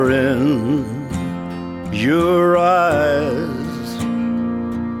In your eyes,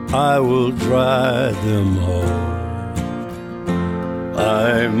 I will dry them all.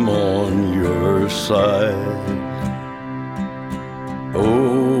 I'm on your side.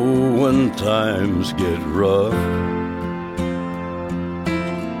 Oh, when times get rough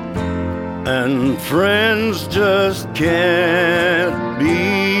and friends just can't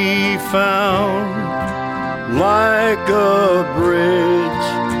be found, like a bridge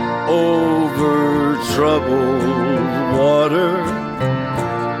over troubled water,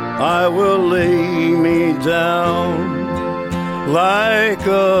 I will lay me down. Like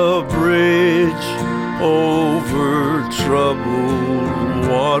a bridge over troubled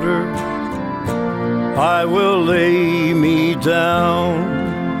water, I will lay me down.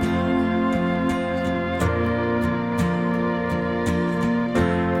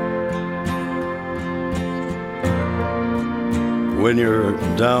 When you're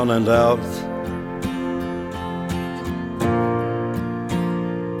down and out,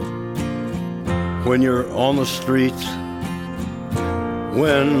 when you're on the street,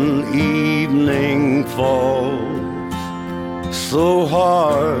 when evening falls so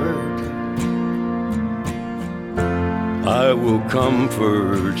hard, I will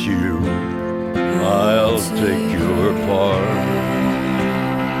comfort you, I'll take your part.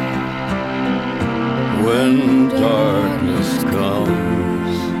 When darkness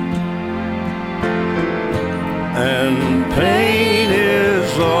comes and pain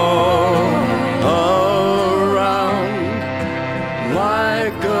is all around,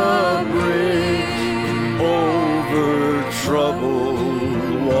 like a bridge over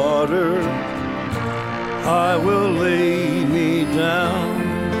troubled water, I will lay me down.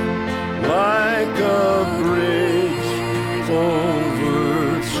 Like a bridge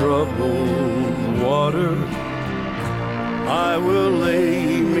over troubled water, I will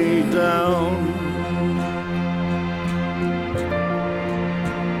lay me down.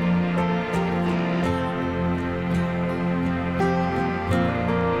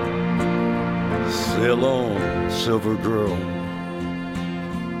 Sail on, silver girl,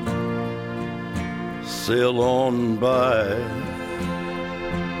 sail on by.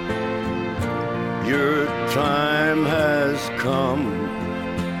 Your time has come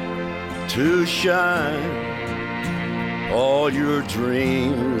to shine. All your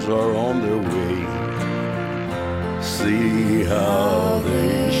dreams are on their way. See how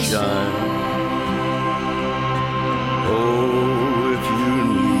they shine. Oh, if you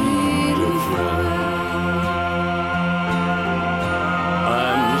need a friend,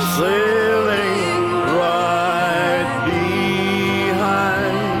 I'm sailing right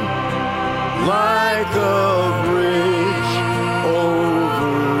behind, like a bridge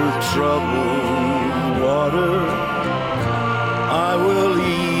over troubled water. I will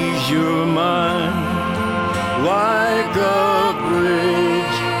ease your mind, like a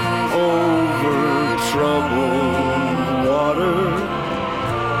bridge over troubled water.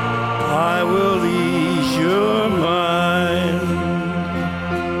 I will ease your mind.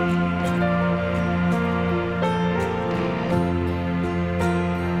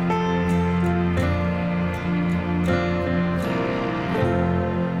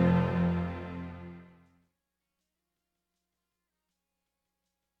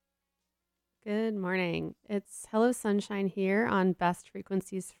 Good morning. It's Hello Sunshine here on Best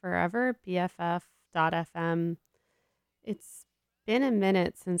Frequencies Forever, BFF.FM. It's been a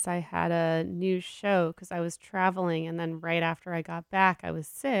minute since I had a new show because I was traveling, and then right after I got back, I was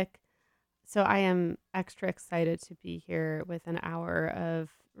sick. So I am extra excited to be here with an hour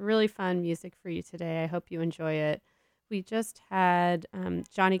of really fun music for you today. I hope you enjoy it. We just had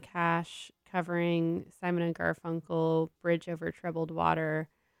Johnny Cash covering Simon and Garfunkel, Bridge Over Troubled Water.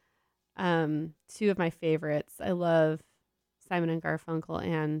 Two of my favorites. I love Simon and Garfunkel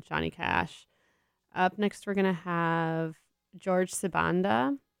and Johnny Cash. Up next, we're going to have George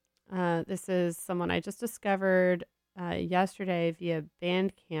Sibanda. This is someone I just discovered yesterday via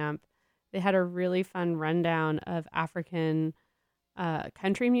Bandcamp. They had a really fun rundown of African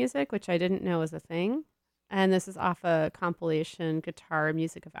country music, which I didn't know was a thing. And this is off a compilation, Guitar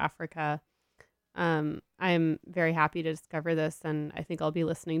Music of Africa. I'm very happy to discover this, and I think I'll be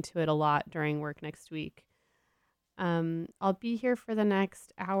listening to it a lot during work next week. I'll be here for the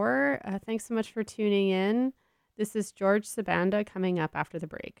next hour. Thanks so much for tuning in. This is George Sibanda coming up after the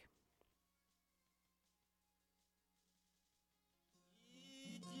break.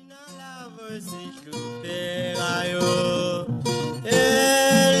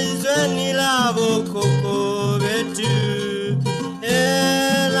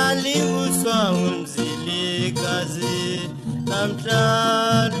 I'm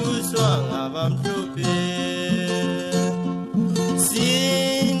trying ngabamhlophe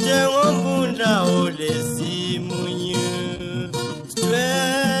sinjengombunda olesimunyu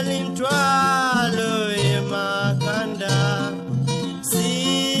sithwele imithwalo emakhanda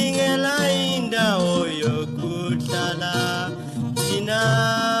singela indawo yokuhlala thina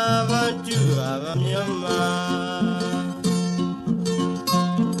bantu abamnyama.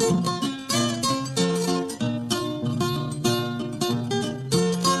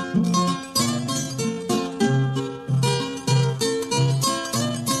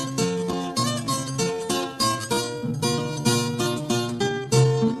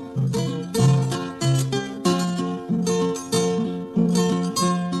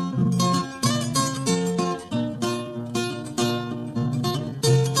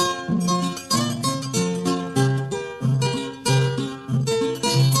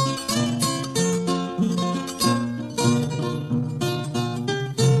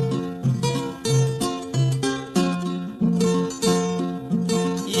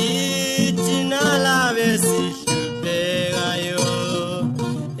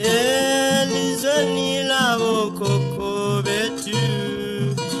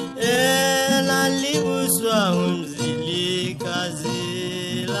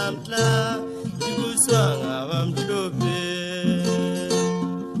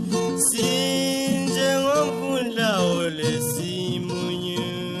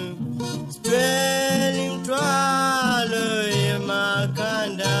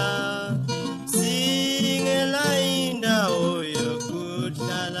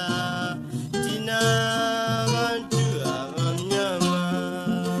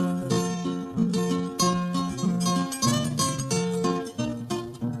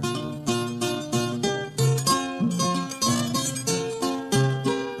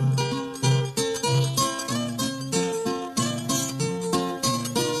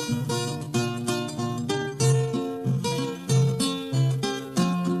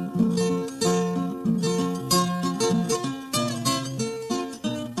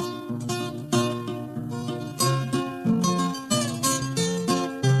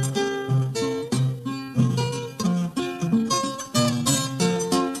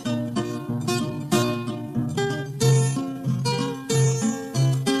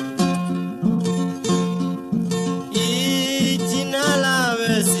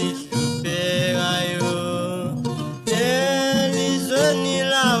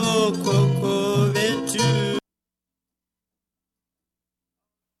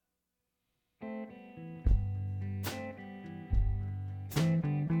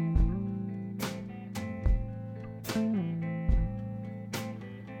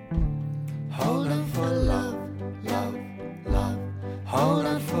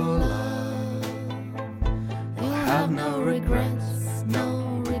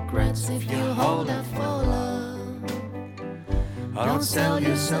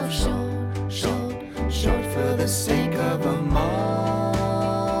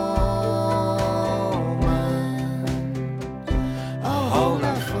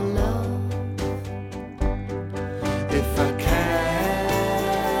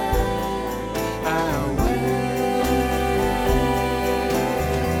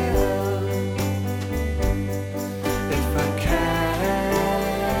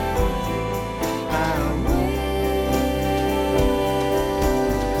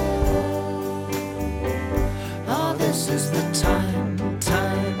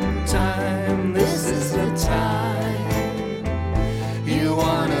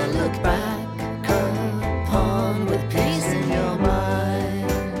 Peace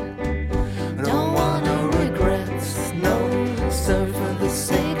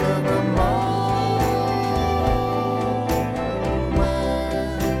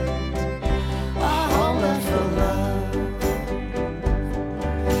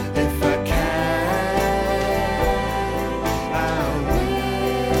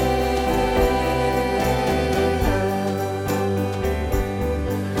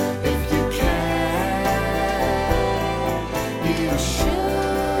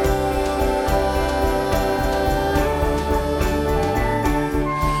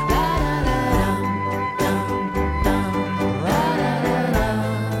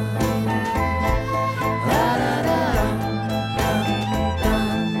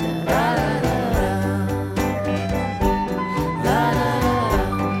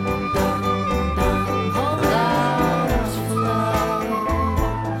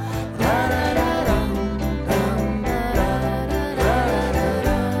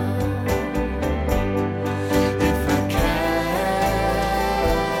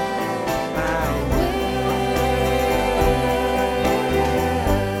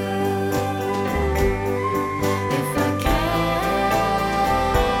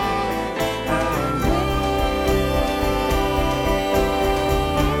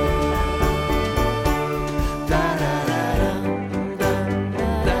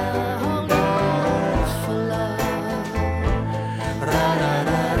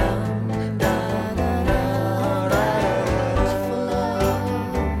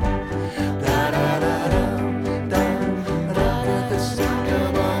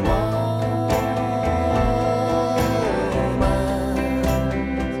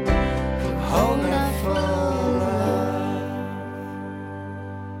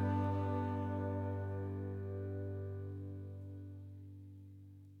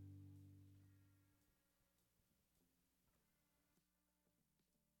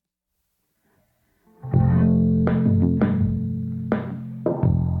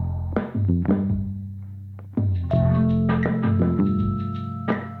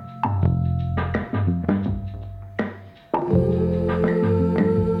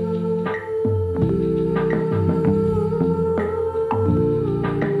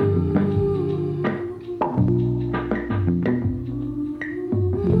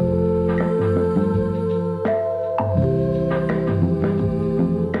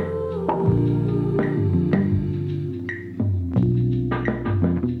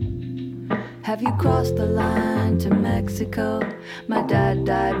dad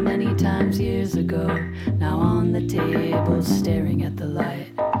died many times years ago. Now on the table, staring at the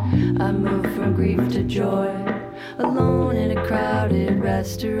light, I moved from grief to joy, alone in a crowded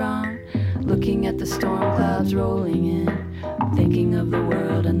restaurant, looking at the storm clouds rolling in, thinking of the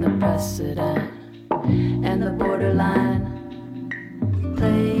world and the precedent and the borderline,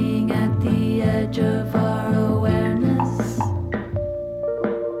 playing at the edge of our awareness.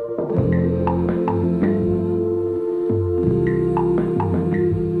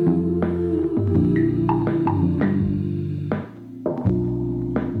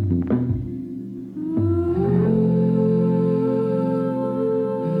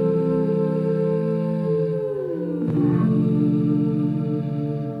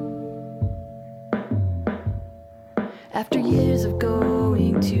 After years of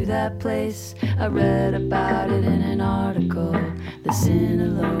going to that place, I read about it in an article. The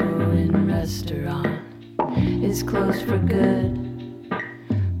Sinaloan restaurant is closed for good.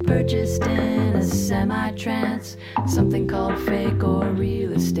 Purchased in a semi-trance, something called fake or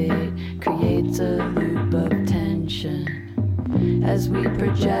real estate creates a loop of tension as we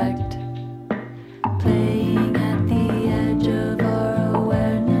project, playing at the edge of our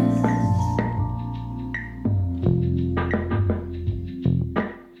awareness.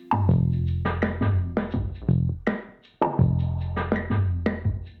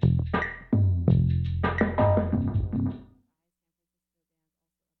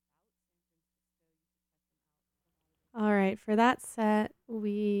 All right, for that set,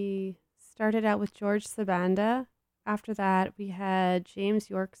 we started out with George Sabanda. After that, we had James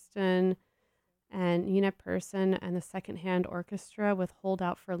Yorkston and Nina Persson and the Second Hand Orchestra with Hold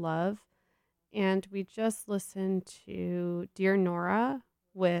Out for Love. And we just listened to Dear Nora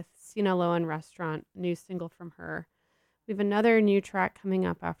with Sinaloan Restaurant, new single from her. We have another new track coming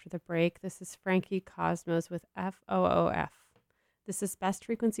up after the break. This is Frankie Cosmos with FOOF. This is Best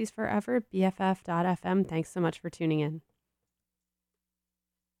Frequencies Forever, BFF.FM. Thanks so much for tuning in.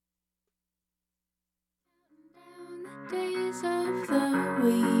 Days of the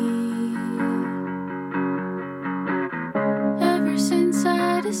week, ever since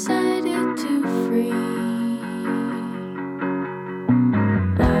I decided to free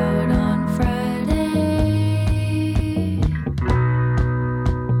out on Friday.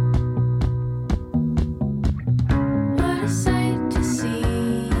 What a sight to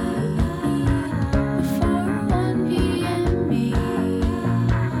see before 1 p.m. me,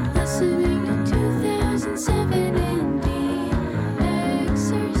 listening to 2007 indie,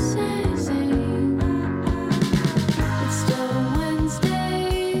 exercising. It's still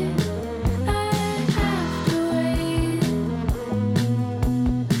Wednesday. I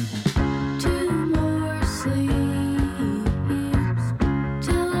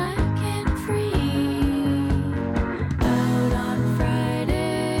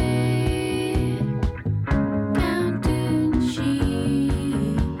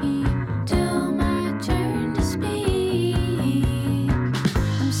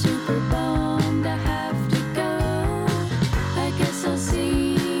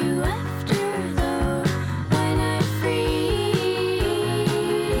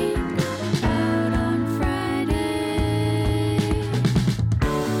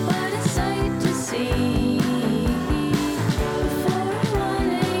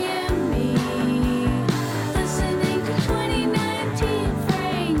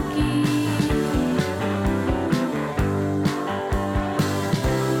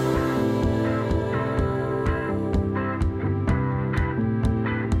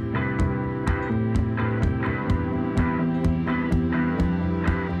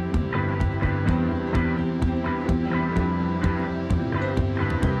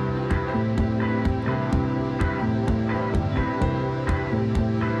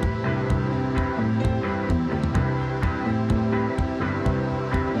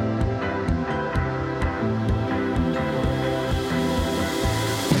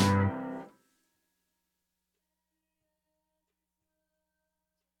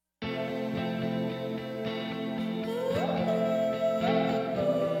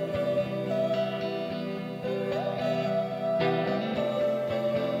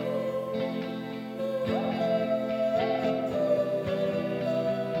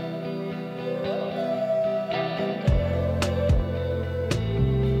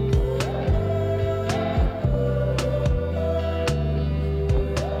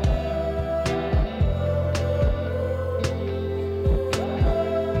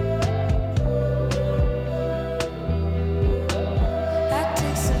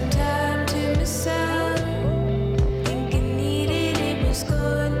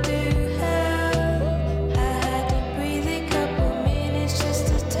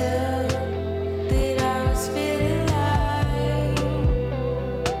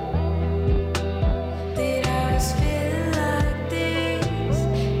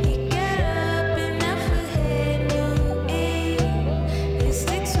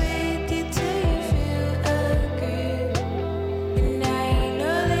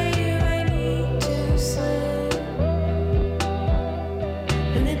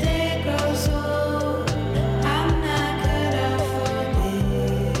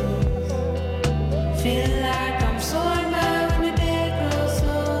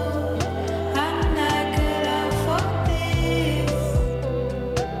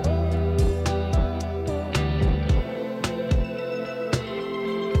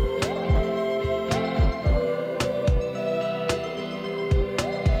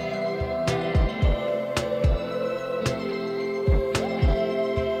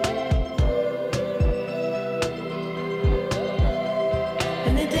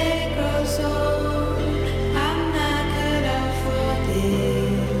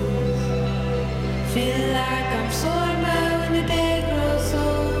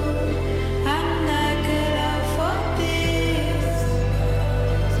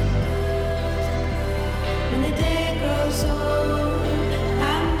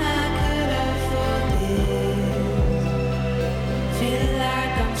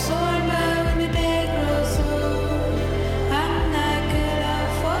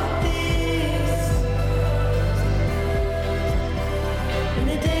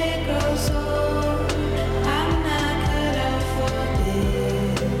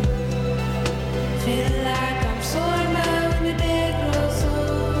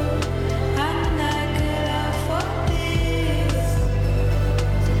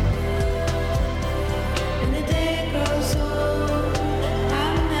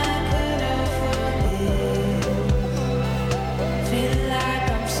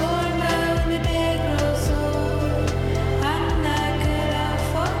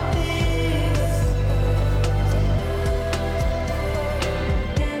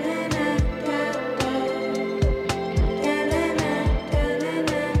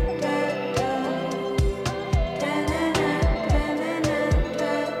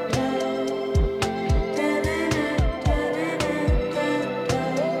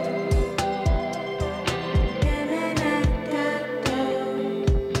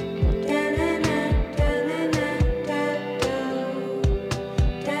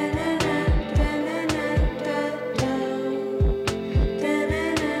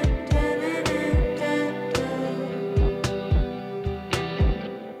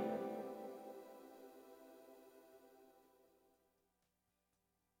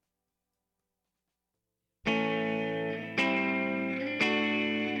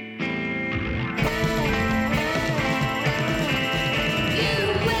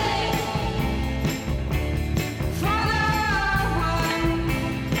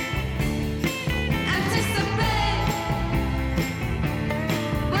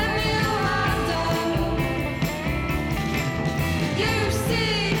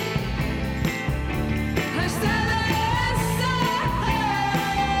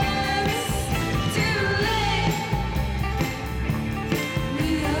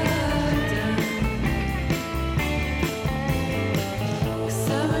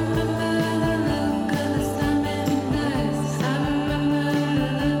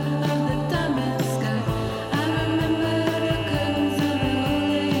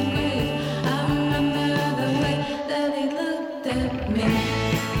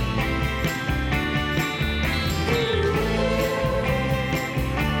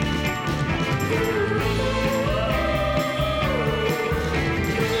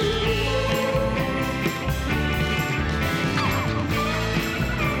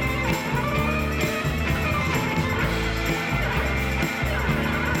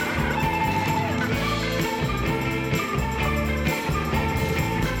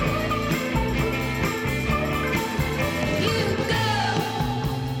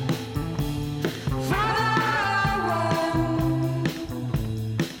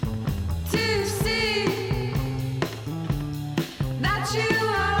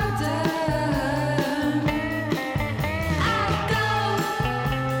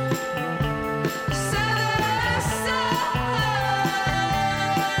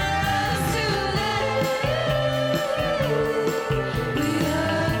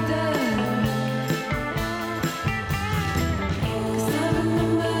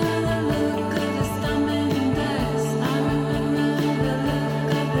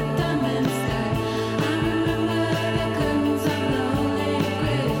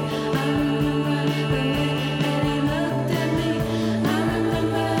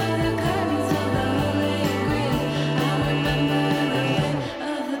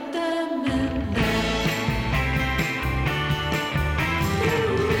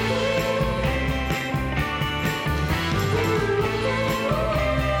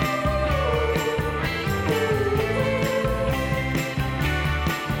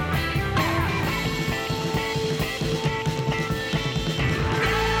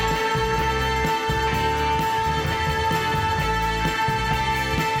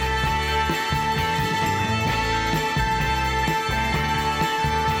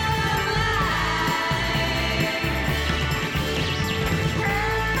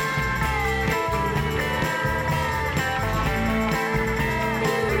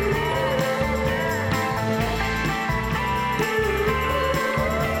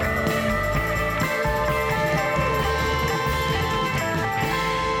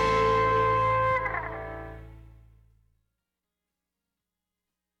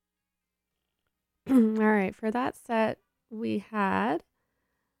All right, for that set, we had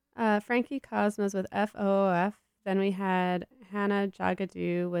Frankie Cosmos with FOOF. Then we had Hannah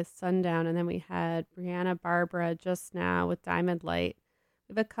Jagadu with Sundown. And then we had Brianna Barbara just now with Diamond Light.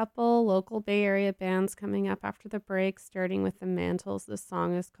 We have a couple local Bay Area bands coming up after the break, starting with the Mantles. This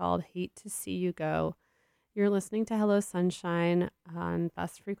song is called Hate to See You Go. You're listening to Hello Sunshine on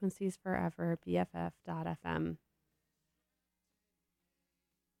Best Frequencies Forever, BFF.FM.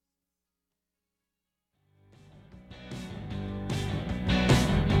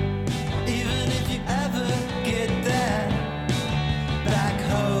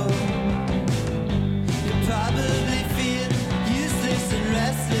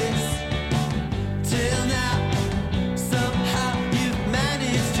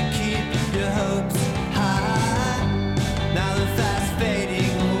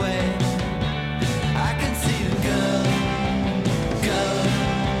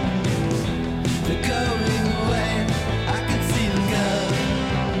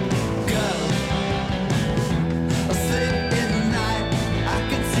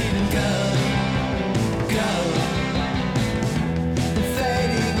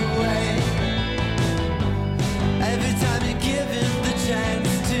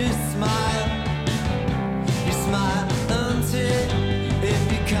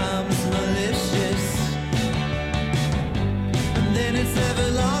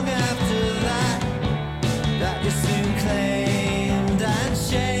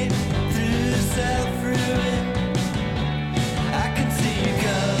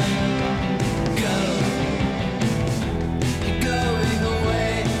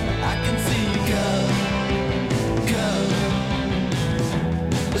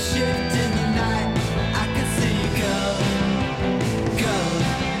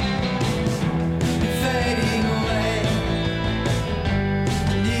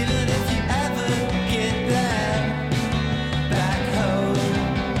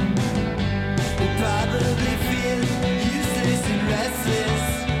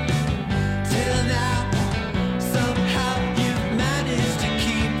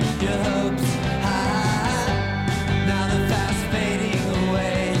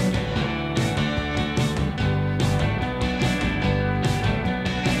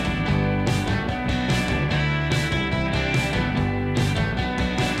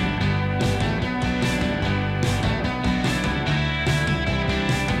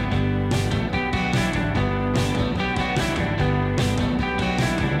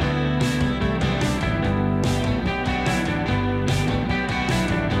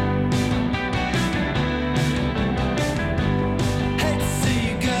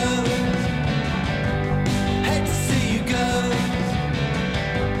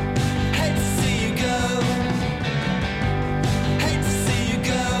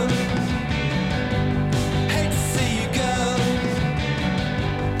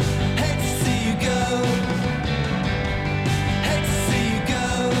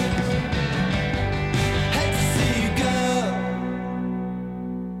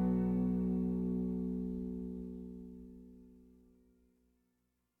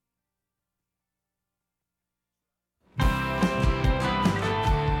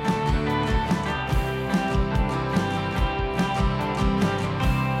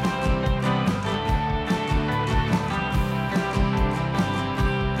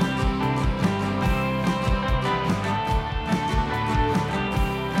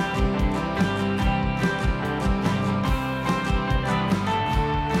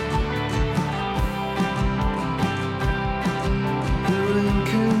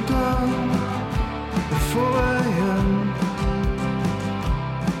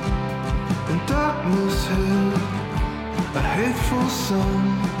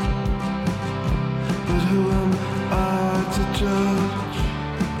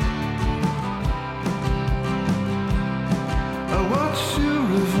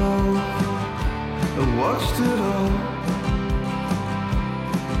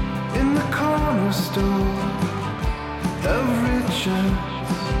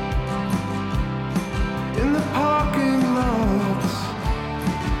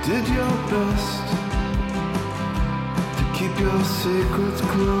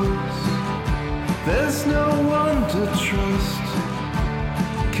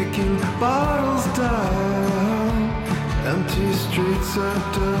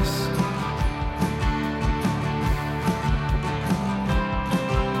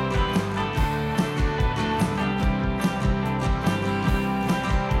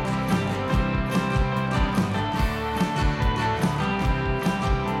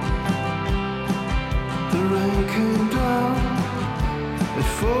 The rain came down at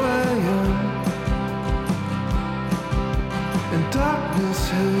 4 a.m. darkness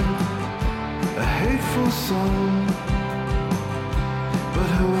hid a hateful song. But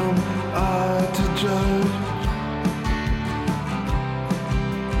who am I to judge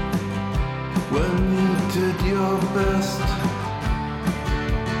when you did your best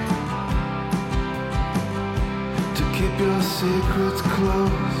to keep your secrets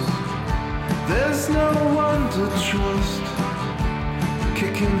close? There's no one to trust,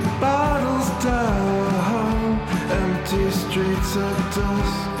 kicking bottles down empty streets at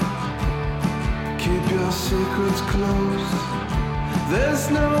dusk. Keep your secrets close. There's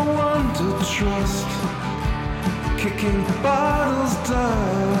no one to trust, kicking bottles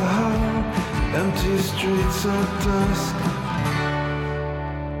down empty streets at dusk.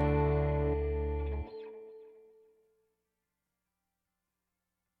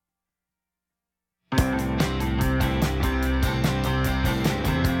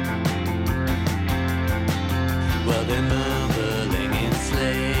 Well, they're mumbling in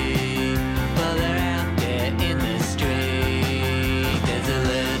sleep while they're out there in the street. There's a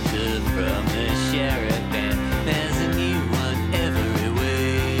letter from the sheriff and there's a new one every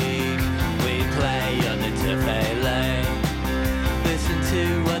week. We play on the Tefele, listen to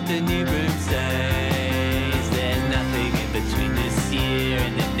what the new broom says. There's nothing in between this year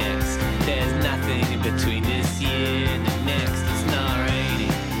and the next. There's nothing in between this year and the next. It's not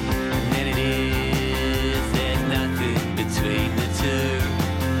raining, and then it is. There's nothing between the two.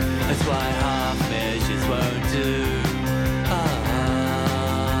 That's why half measures won't do.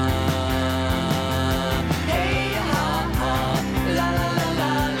 Hey ha ha, la la la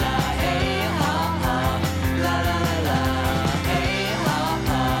la la. Hey ha ha, la la la la. Hey ha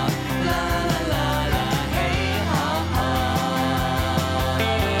ha, la la la la. Hey ha ha.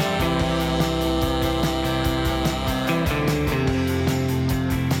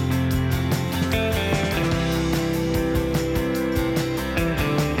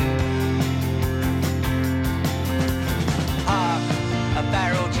 Hark, a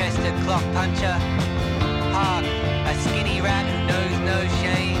barrel-chested clock puncher. Hark, a skinny rat who knows no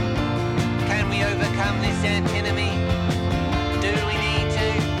shame. Can we overcome this antinomy? Do we need to?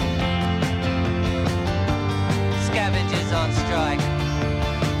 Scavengers on strike.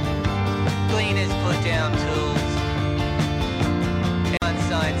 Cleaners put down tools. Everyone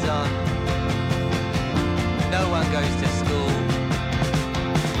signs on. No one goes to school.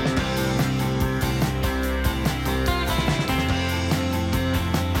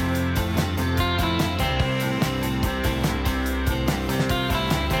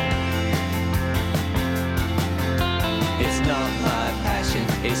 It's not my passion,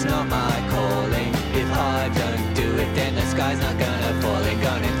 it's not my calling. If I don't do it, then the sky's not gonna fall. It's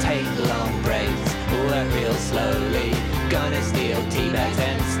gonna take long breaks, work real slowly. Gonna steal tea bags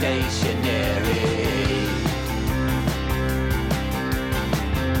and stationery.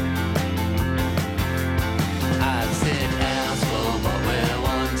 I've said house for what we're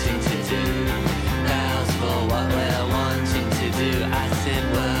wanting to do. House for what we're wanting to do. I said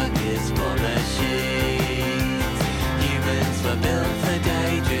work is for machines. Humans were built for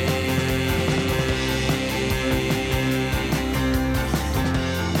daydreams.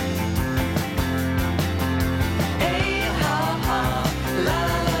 Hey ha ha, la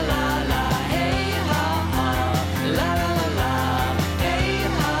la la la. Hey ha ha, la la la la. Hey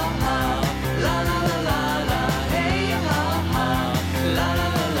ha ha, la la la la. Hey ha ha, la la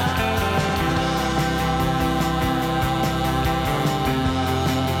la la.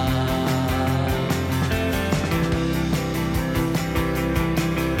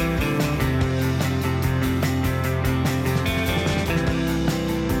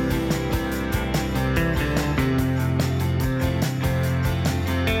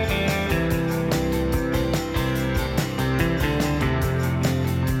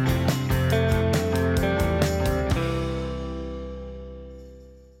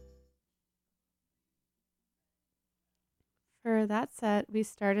 For that set, we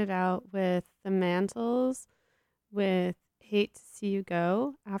started out with the Mantles with Hate to See You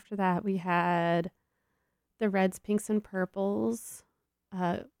Go. After that, we had the Reds, Pinks, and Purples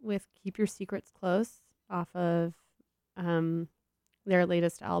with Keep Your Secrets Close off of their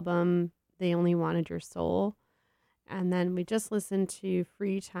latest album, They Only Wanted Your Soul. And then we just listened to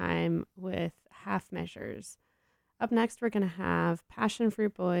Free Time with Half Measures. Up next, we're going to have Passion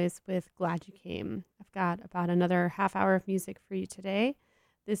Fruit Boys with Glad You Came. I've got about another half hour of music for you today.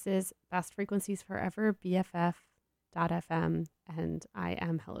 This is Best Frequencies Forever, BFF.FM, and I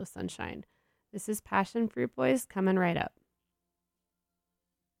am Hello Sunshine. This is Passion Fruit Boys coming right up.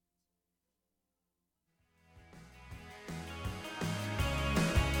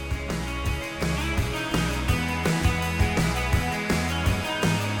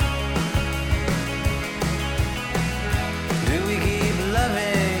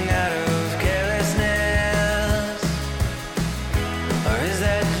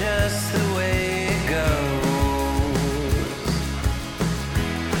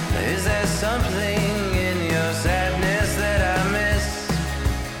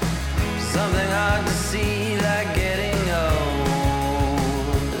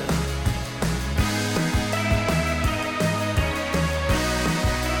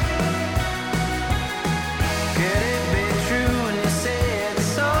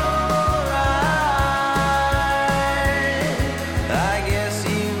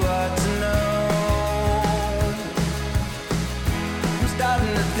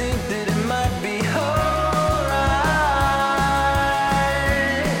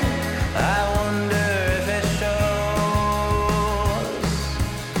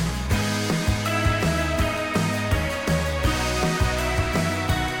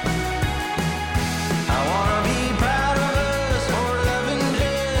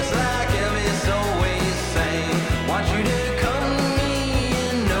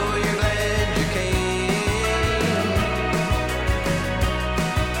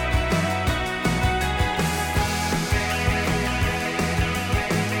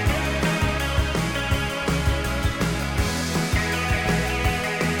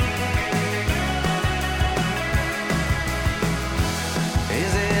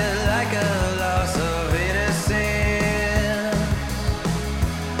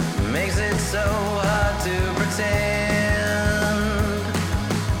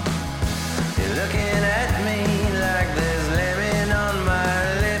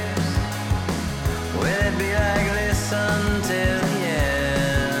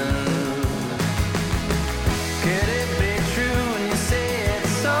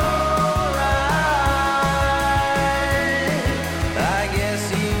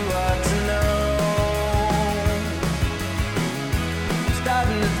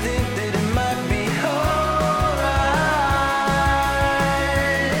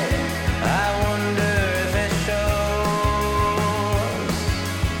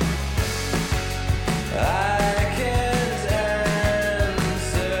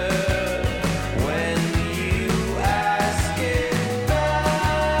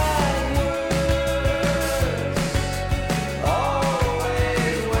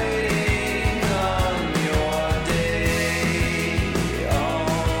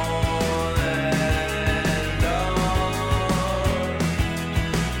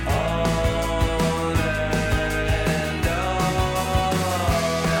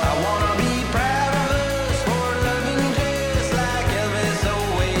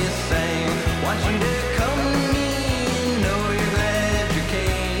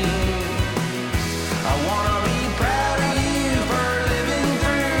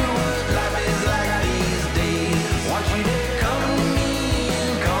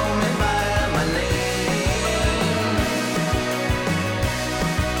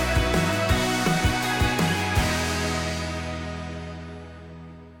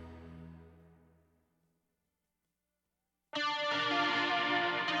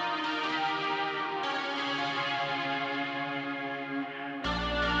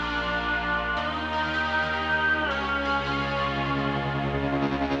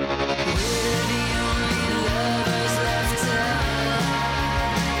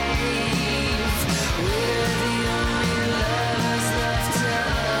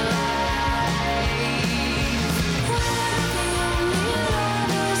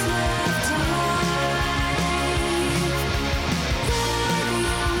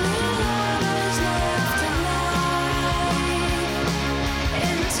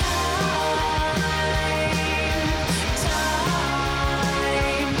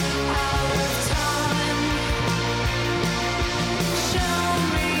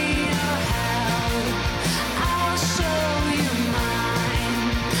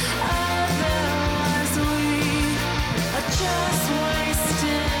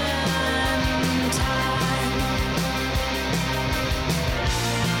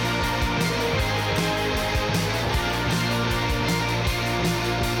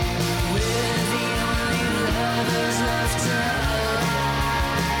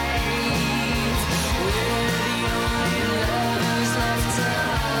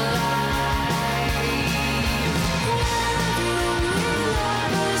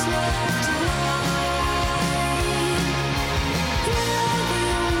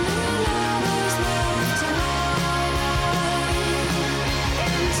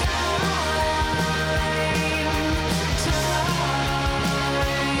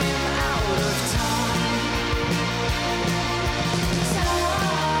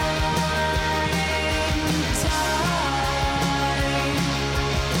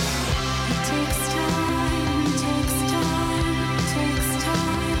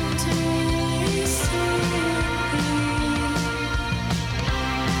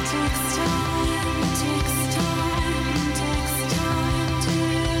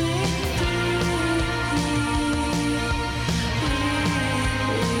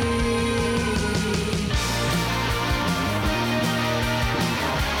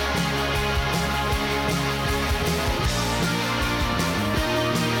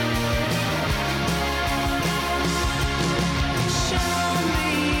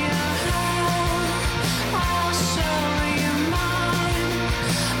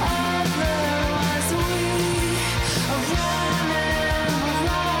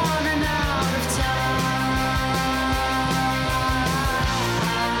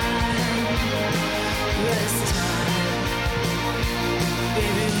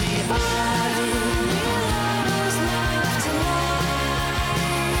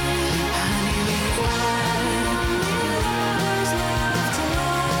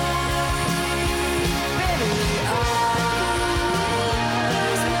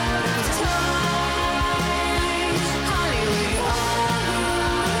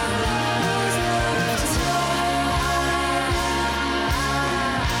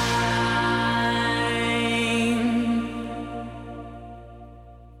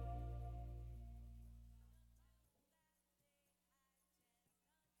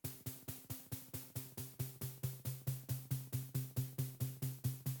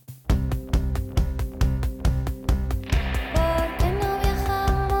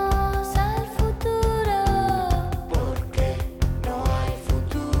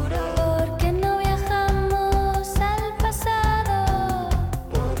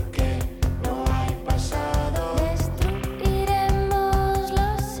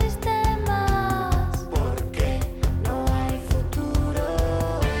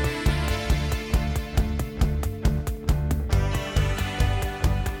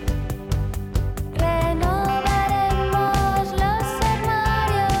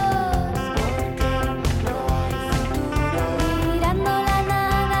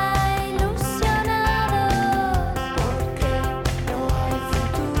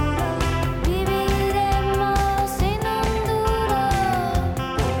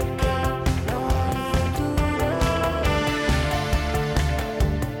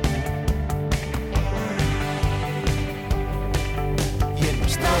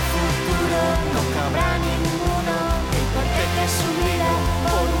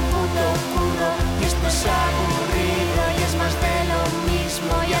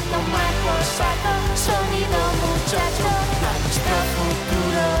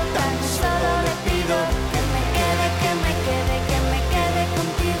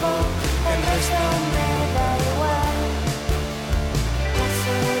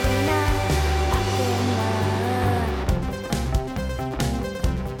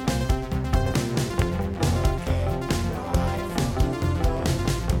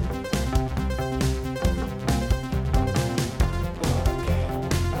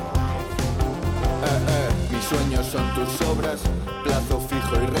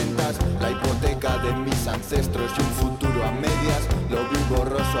 de mis ancestros y un futuro a medias. Lo vi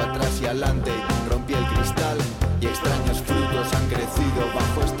borroso atrás y adelante, rompí el cristal y extraños frutos han crecido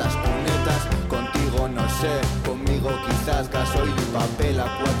bajo estas cunetas. Contigo no sé, conmigo quizás gasoil y papel a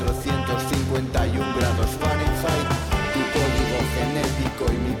 451 grados Fahrenheit. Tu código genético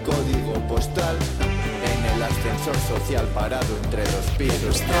y mi código postal en el ascensor social parado entre dos pies.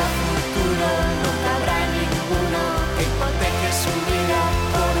 Nuestro futuro no cabrá ninguno que hipoteque su vida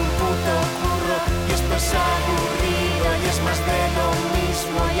por un puto curro. Y esto es aburrido y es más de lo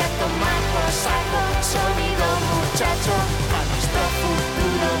mismo. Y a tomar por saco, sonido muchacho. A nuestro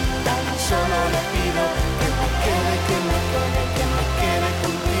futuro tan solo le pido que me quede, que me quede, que me quede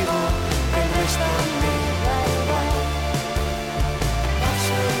contigo. El resto me da igual.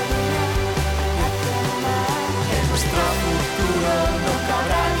 En nuestro futuro no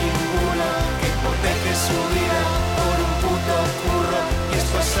cabrá ninguno que hipoteque su vida por un puto curro. Y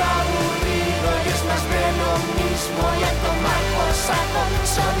esto es aburrido y es más de lo mismo. Y a tomar por saco,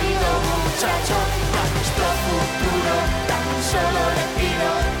 sonido muchacho. A nuestro futuro tan solo le pido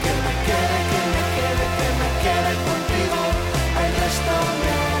que me quede, que me quede, que me quede contigo. El resto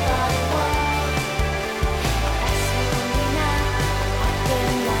me da igual.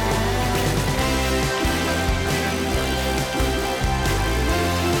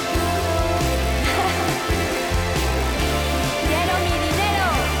 ¡Quiero mi dinero!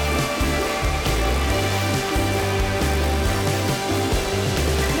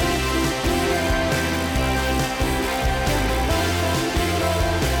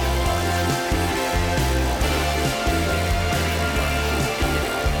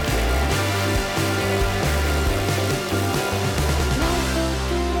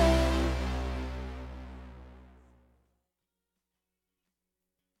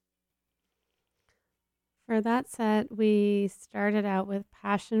 For that set, we started out with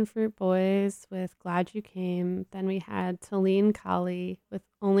Passion Fruit Boys with Glad You Came. Then we had Talene Kali with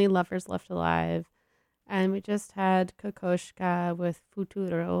Only Lovers Left Alive. And we just had Kokoschka with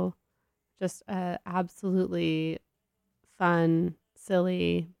Futuro. Just a absolutely fun,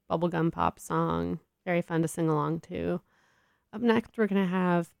 silly bubblegum pop song. Very fun to sing along to. Up next, we're going to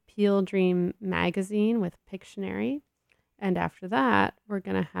have Peel Dream Magazine with Pictionary. And after that, we're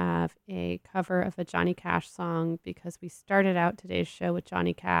going to have a cover of a Johnny Cash song because we started out today's show with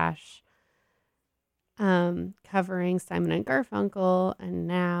Johnny Cash covering Simon and Garfunkel. And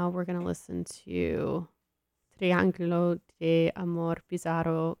now we're going to listen to Triángulo de Amor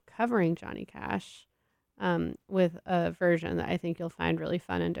Bizarro covering Johnny Cash with a version that I think you'll find really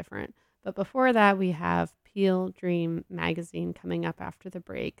fun and different. But before that, we have Peel Dream Magazine coming up after the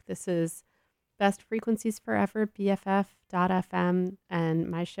break. This is Best Frequencies Forever, BFF.FM, and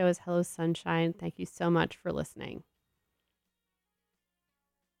my show is Hello Sunshine. Thank you so much for listening.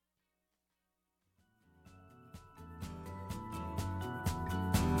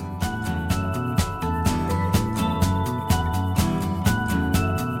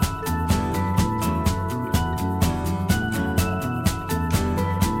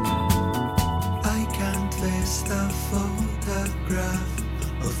 I can't face the photograph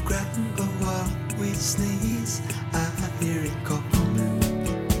of Grandpa while we sneeze. I hear it calling.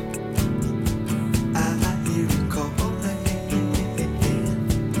 I hear it calling.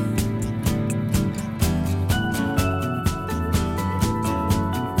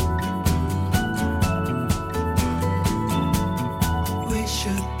 We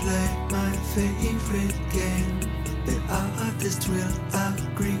should play my favorite game. The artist will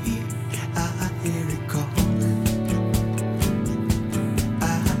agree. I hear it calling.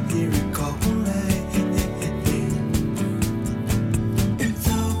 Here it calling. And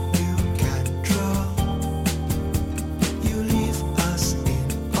though you can draw, you leave us in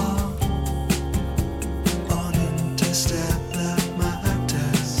awe. On interstellar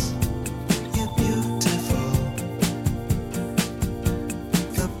matters, you're beautiful.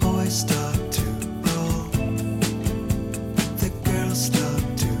 The boys start to roll, the girls start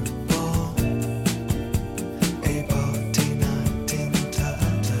to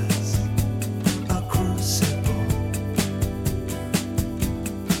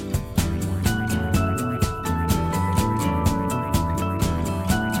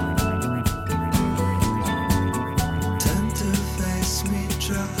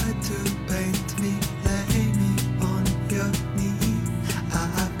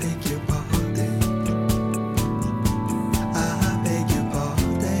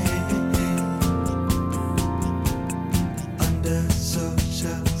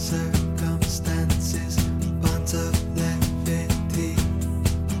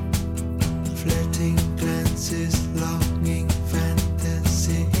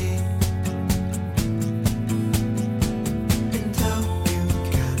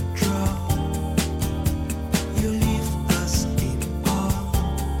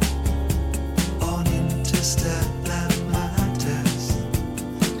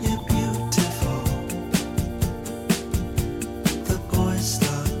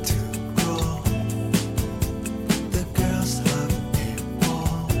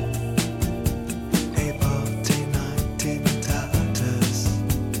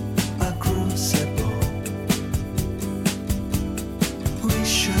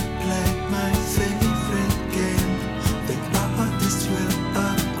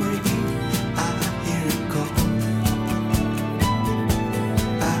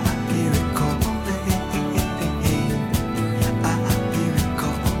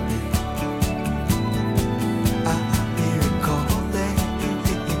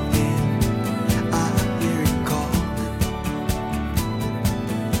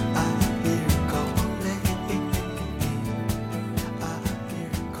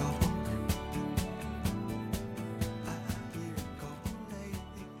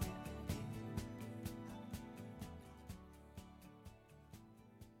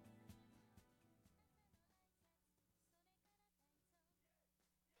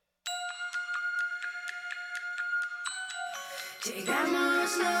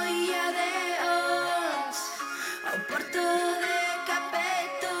Chegamos no Illa de Ons, ao porto de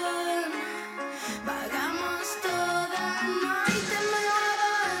Capetón. Vagamos toda a noite, Melado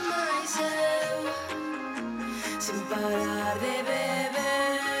e máis eu, sen parar de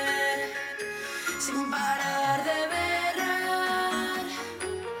beber, sen parar de berrar,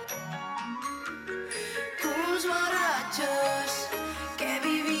 cuns borrachos que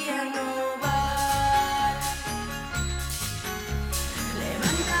vivían no bar.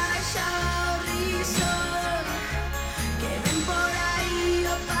 Levanta xa o risón, que ven por aí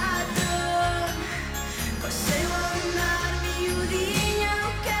o patrón, co seu andar miudiño.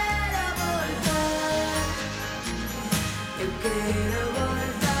 Eu quero voltar, eu quero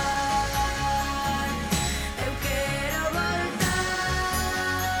voltar, eu quero voltar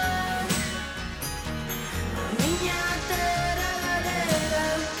a miña terra galega.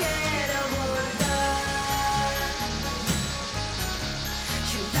 Eu quero voltar.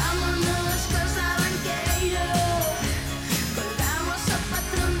 Xuntámonos cos da banqueiro, colgamos o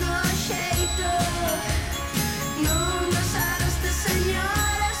patrón do xeito, non nos aros de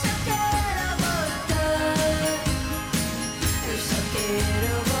señoras. Eu quero voltar, eu só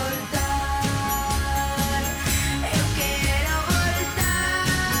quero voltar, eu quero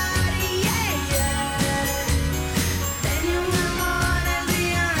voltar, yeah, yeah. Teño un amor en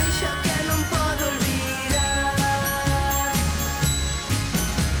Rianxo que non podo olvidar.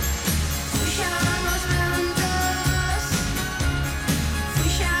 Fuxan os ventos,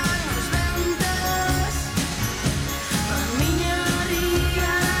 fuxan os ventos, a miña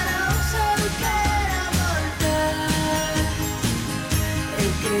ría larosa. Eu quero voltar,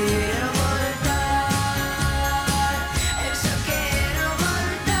 eu quero voltar, eu só quero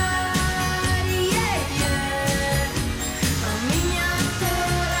voltar, yeah, yeah. A miña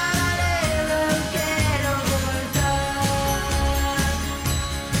terra galega. Eu quero voltar.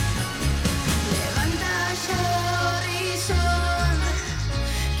 Levanta xa o horizon,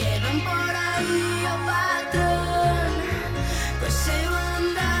 que ven por aí o patrón, co seu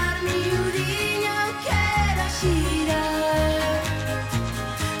andar miudiño. Eu quero xirar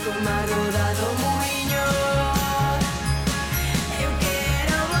como a roda do muiño. Eu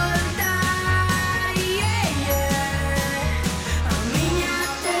quero voltar, yeah, yeah. A miña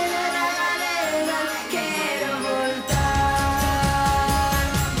terra galega. Quero voltar.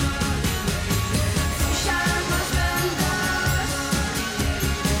 Fuxan os ventos,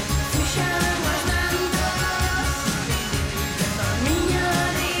 fuxan os ventos, a miña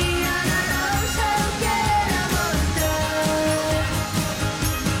ría larosa. Eu quero voltar,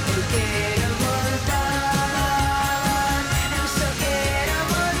 eu quero voltar, eu só quero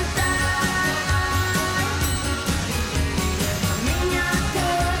voltar a miña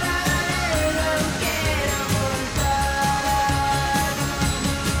terra galega. Eu quero voltar.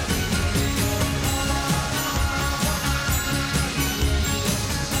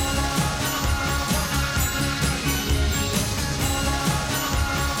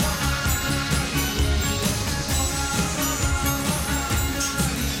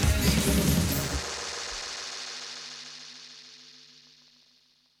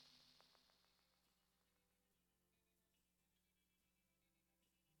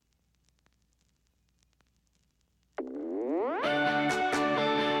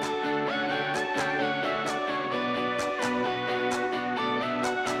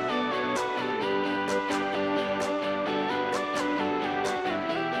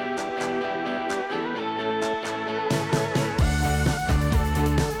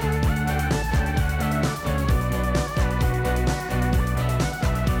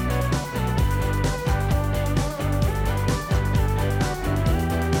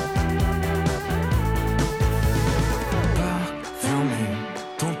 Fermé,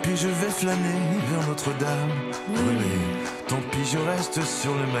 tant pis, je vais flâner vers Notre-Dame. Brûlé, tant pis, je reste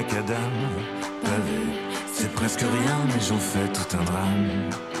sur le macadam. Pavé, c'est presque rien, mais j'en fais tout un drame.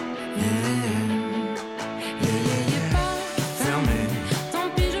 Yeah, yeah, yeah, yeah. Fermé, Tant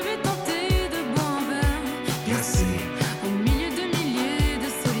pis, je vais tenter de boire un verre glacé, au milieu de milliers de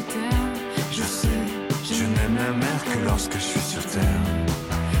solitaires. je sais, je n'aime la mer que lorsque je suis sur terre.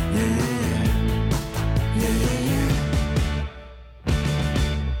 Yeah, yeah, yeah, yeah, yeah, yeah.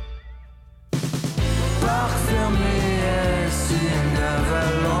 Parc fermé, est-ce une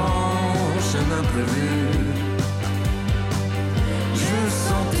avalanche, un imprévu? Je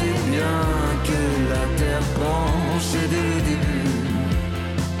sentais bien que la terre penche et dès le début,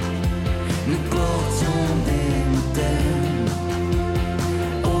 nous portions des mitaines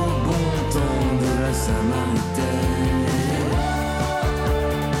au bon temps de la Samaritaine.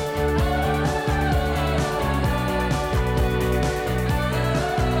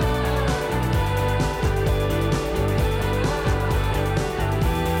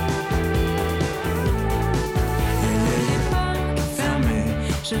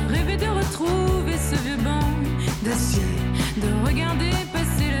 retrouver ce vieux banc d'acier, de regarder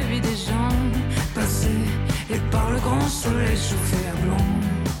passer la vie des gens, passer et par le grand soleil chauffé à blanc,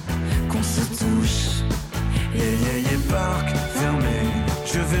 qu'on se touche. Yeah, parc fermé,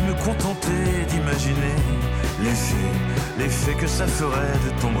 je vais me contenter d'imaginer l'effet que ça ferait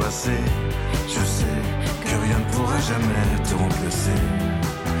de t'embrasser. Je sais que rien ne pourra jamais te remplacer,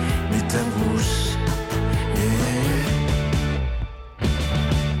 ni ta bouche.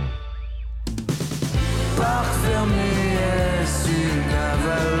 Parc fermé, est-ce une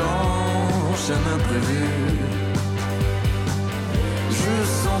avalanche, un imprévu? Je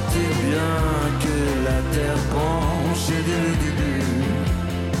sentais bien que la terre penchait dès le début.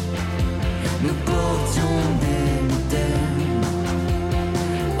 Nous portions des mitaines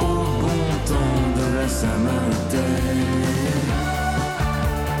au bon temps de la Saint-Martin.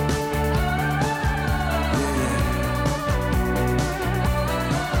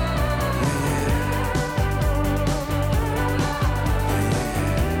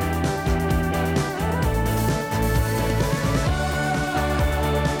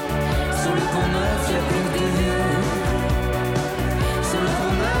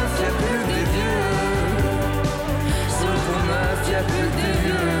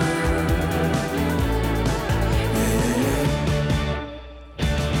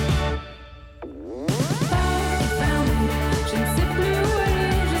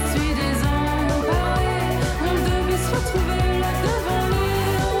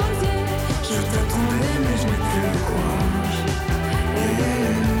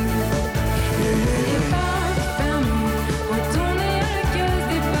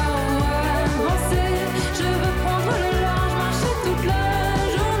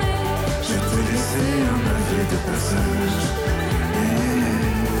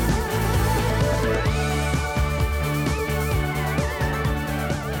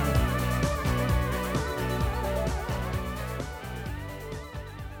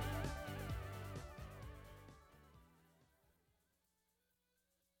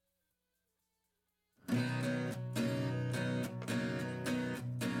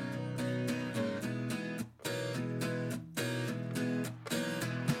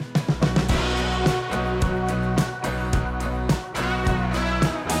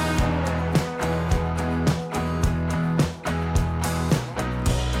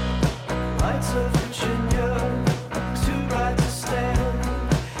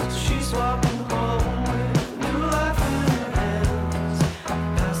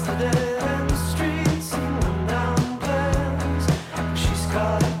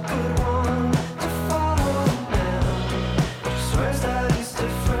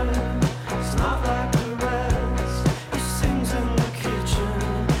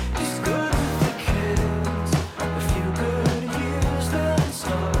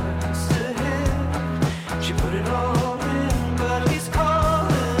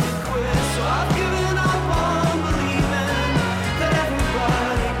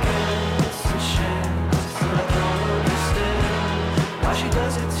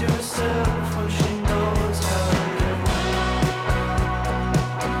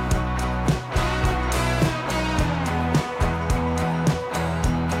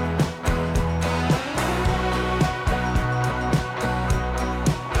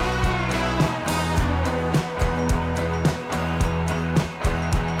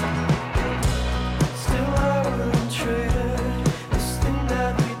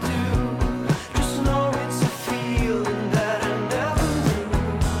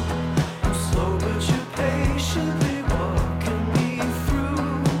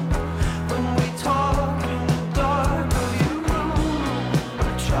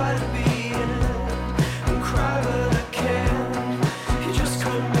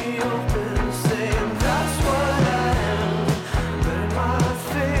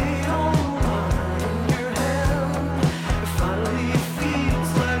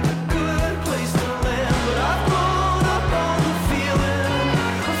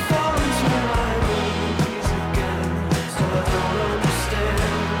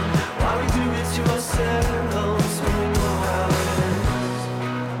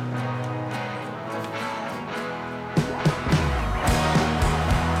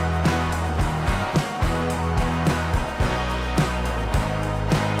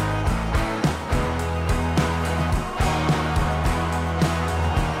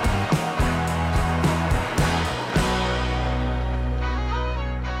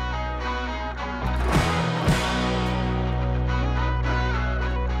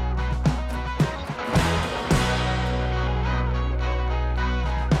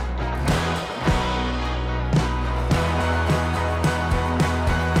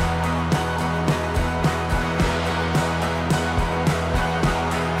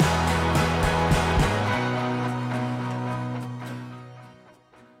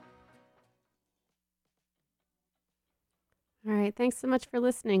 All right. Thanks so much for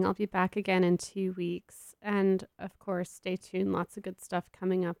listening. I'll be back again in 2 weeks. And of course, stay tuned. Lots of good stuff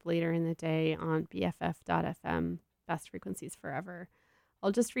coming up later in the day on BFF.FM, Best Frequencies Forever.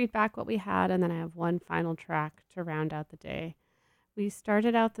 I'll just read back what we had, and then I have one final track to round out the day. We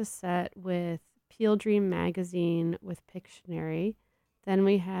started out the set with Peel Dream Magazine with Pictionary. Then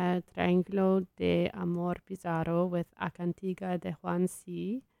we had Triángulo de Amor Bizarro with A Cantiga de Juan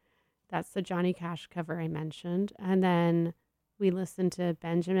C. That's the Johnny Cash cover I mentioned. And then we listened to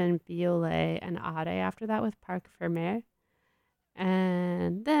Benjamin Biolay and Ade after that with Parc Fermé.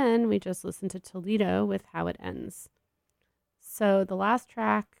 And then we just listened to Toledo with How It Ends. So the last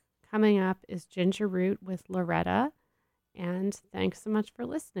track coming up is Ginger Root with Loretta. And thanks so much for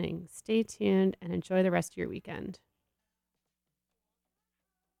listening. Stay tuned and enjoy the rest of your weekend.